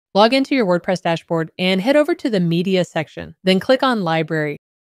Log into your WordPress dashboard and head over to the Media section. Then click on Library.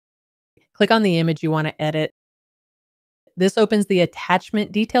 Click on the image you want to edit. This opens the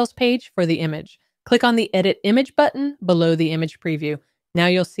Attachment Details page for the image. Click on the Edit Image button below the image preview. Now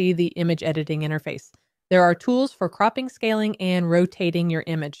you'll see the image editing interface. There are tools for cropping, scaling, and rotating your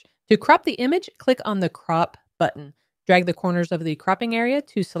image. To crop the image, click on the Crop button. Drag the corners of the cropping area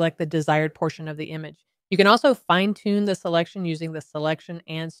to select the desired portion of the image. You can also fine-tune the selection using the Selection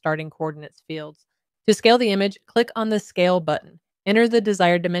and Starting Coordinates fields. To scale the image, click on the Scale button. Enter the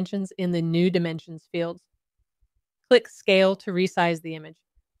desired dimensions in the New Dimensions fields. Click Scale to resize the image.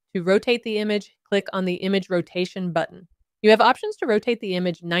 To rotate the image, click on the Image Rotation button. You have options to rotate the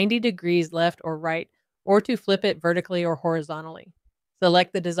image 90 degrees left or right, or to flip it vertically or horizontally.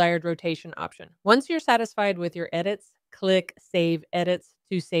 Select the desired rotation option. Once you're satisfied with your edits, click Save Edits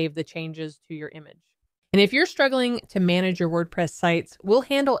to save the changes to your image. And if you're struggling to manage your WordPress sites, we'll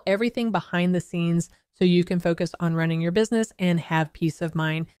handle everything behind the scenes so you can focus on running your business and have peace of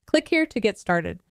mind. Click here to get started.